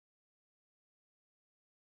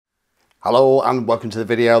Hello and welcome to the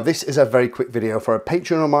video. This is a very quick video for a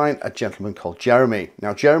patron of mine, a gentleman called Jeremy.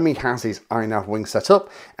 Now Jeremy has his INAV wing set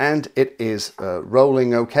up and it is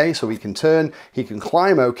rolling okay, so he can turn, he can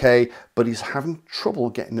climb okay, but he's having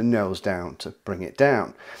trouble getting the nose down to bring it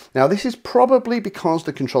down. Now this is probably because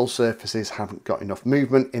the control surfaces haven't got enough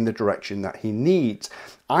movement in the direction that he needs.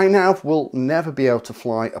 INAV will never be able to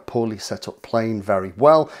fly a poorly set up plane very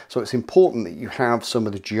well, so it's important that you have some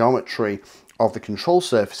of the geometry of the control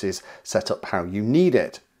surfaces set up how you need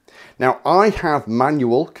it. Now I have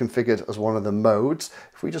manual configured as one of the modes.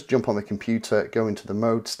 If we just jump on the computer, go into the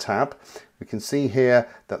modes tab, we can see here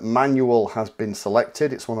that manual has been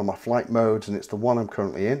selected. It's one of my flight modes and it's the one I'm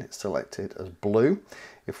currently in. It's selected as blue.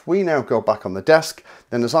 If we now go back on the desk,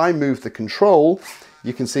 then as I move the control,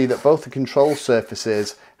 you can see that both the control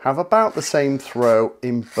surfaces have about the same throw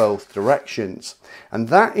in both directions. And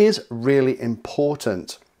that is really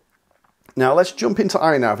important. Now let's jump into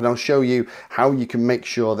INAV and I'll show you how you can make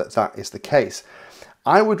sure that that is the case.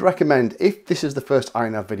 I would recommend, if this is the first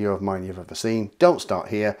INAV video of mine you've ever seen, don't start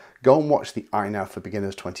here. Go and watch the INAV for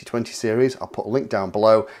Beginners 2020 series. I'll put a link down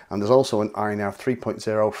below, and there's also an INAV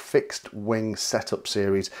 3.0 fixed wing setup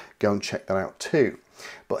series. Go and check that out too.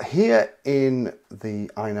 But here in the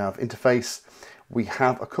INAV interface, we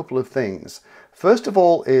have a couple of things. First of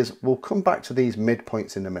all is, we'll come back to these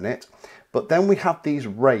midpoints in a minute, but then we have these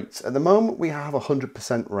rates. At the moment we have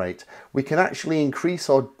 100% rate. We can actually increase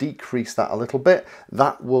or decrease that a little bit.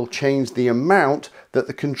 That will change the amount that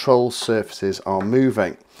the control surfaces are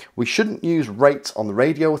moving. We shouldn't use rates on the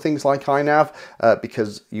radio with things like INAV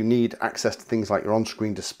because you need access to things like your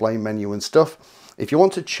on-screen display menu and stuff. If you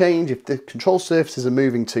want to change, if the control surfaces are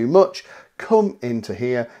moving too much, come into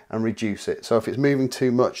here and reduce it. So if it's moving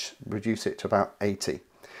too much, reduce it to about 80.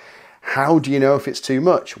 How do you know if it's too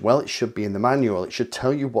much? Well, it should be in the manual. It should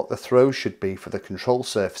tell you what the throws should be for the control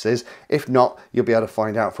surfaces. If not, you'll be able to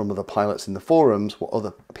find out from other pilots in the forums what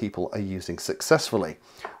other people are using successfully.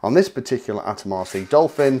 On this particular Atom RC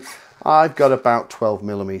Dolphin, I've got about 12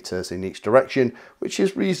 millimeters in each direction, which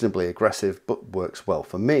is reasonably aggressive, but works well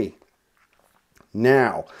for me.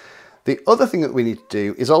 Now, the other thing that we need to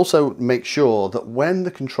do is also make sure that when the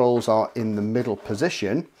controls are in the middle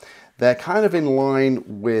position, they're kind of in line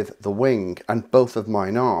with the wing, and both of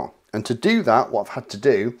mine are. And to do that, what I've had to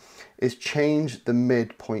do is change the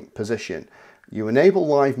midpoint position. You enable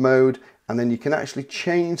live mode, and then you can actually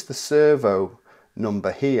change the servo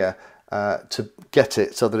number here to get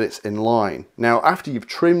it so that it's in line. Now, after you've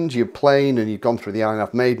trimmed your plane and you've gone through the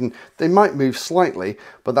INAV Maiden, they might move slightly,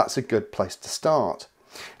 but that's a good place to start.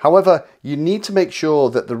 However, you need to make sure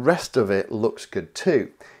that the rest of it looks good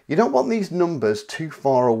too. You don't want these numbers too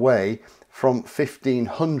far away from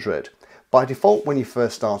 1500. By default, when you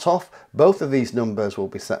first start off, both of these numbers will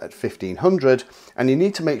be set at 1500, and you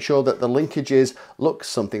need to make sure that the linkages look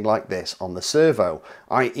something like this on the servo,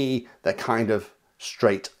 i.e. they're kind of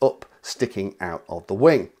straight up, sticking out of the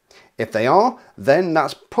wing. If they are, then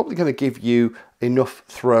that's probably going to give you enough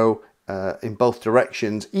throw in both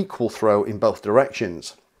directions, equal throw in both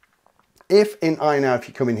directions. If in INAV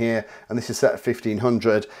you come in here and this is set at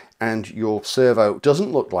 1500 and your servo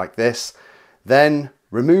doesn't look like this, then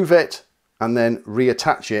remove it and then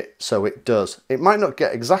reattach it so it does. It might not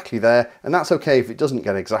get exactly there, and that's okay if it doesn't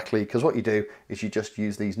get exactly, because what you do is you just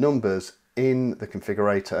use these numbers in the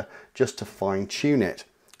configurator just to fine tune it.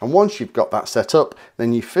 And once you've got that set up,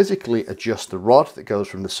 then you physically adjust the rod that goes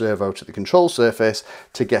from the servo to the control surface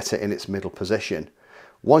to get it in its middle position.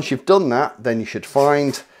 Once you've done that, then you should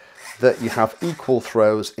find that you have equal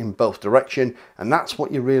throws in both direction, and that's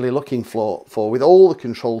what you're really looking for with all the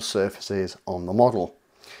control surfaces on the model.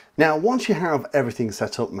 Now, once you have everything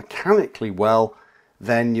set up mechanically well,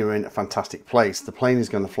 then you're in a fantastic place. The plane is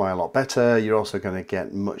going to fly a lot better, you're also going to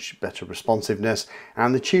get much better responsiveness,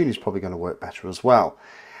 and the tune is probably going to work better as well.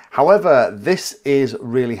 However, this is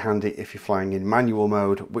really handy if you're flying in manual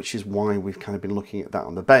mode, which is why we've kind of been looking at that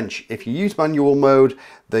on the bench. If you use manual mode,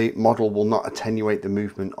 the model will not attenuate the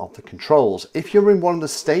movement of the controls. If you're in one of the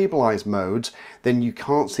stabilized modes, then you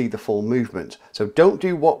can't see the full movement. So don't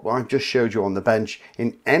do what I've just showed you on the bench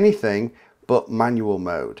in anything but manual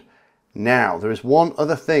mode. Now, there is one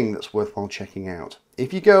other thing that's worthwhile checking out.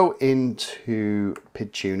 If you go into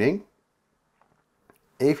PID tuning,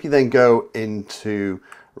 if you then go into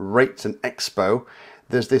rates and expo,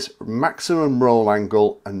 there's this maximum roll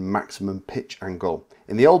angle and maximum pitch angle.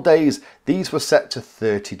 In the old days, these were set to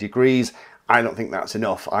 30 degrees. I don't think that's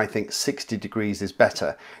enough. I think 60 degrees is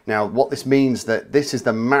better. Now, what this means that this is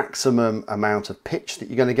the maximum amount of pitch that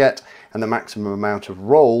you're going to get and the maximum amount of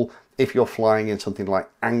roll if you're flying in something like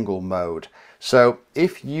angle mode. So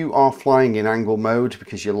if you are flying in angle mode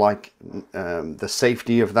because you like the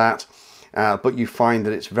safety of that, but you find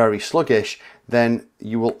that it's very sluggish, then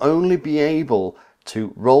you will only be able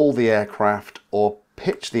to roll the aircraft or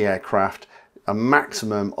pitch the aircraft a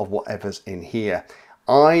maximum of whatever's in here.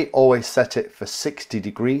 I always set it for 60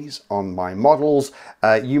 degrees on my models.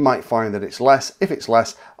 You might find that it's less. If it's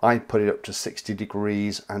less, I put it up to 60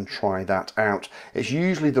 degrees and try that out. It's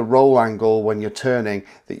usually the roll angle when you're turning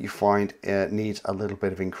that you find needs a little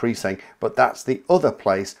bit of increasing, but that's the other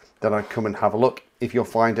place that I come and have a look if you're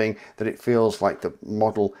finding that it feels like the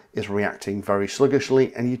model is reacting very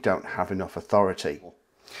sluggishly and you don't have enough authority.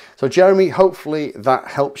 So Jeremy, hopefully that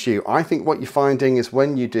helps you. I think what you're finding is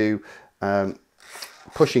when you do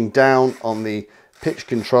pushing down on the pitch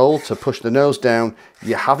control to push the nose down,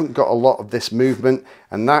 you haven't got a lot of this movement,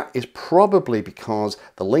 and that is probably because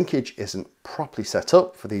the linkage isn't properly set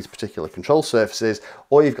up for these particular control surfaces,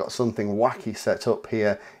 or you've got something wacky set up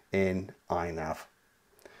here in INAV.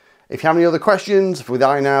 If you have any other questions with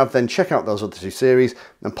INAV, then check out those other two series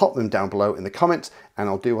and pop them down below in the comments, and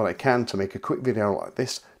I'll do what I can to make a quick video like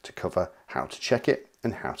this to cover how to check it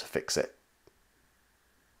and how to fix it.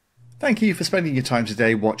 Thank you for spending your time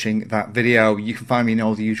today watching that video. You can find me in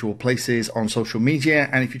all the usual places on social media,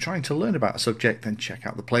 and if you're trying to learn about a subject, then check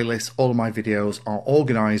out the playlist. All of my videos are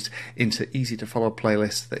organized into easy to follow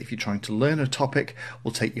playlists that, if you're trying to learn a topic,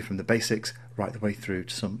 will take you from the basics right the way through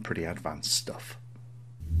to some pretty advanced stuff.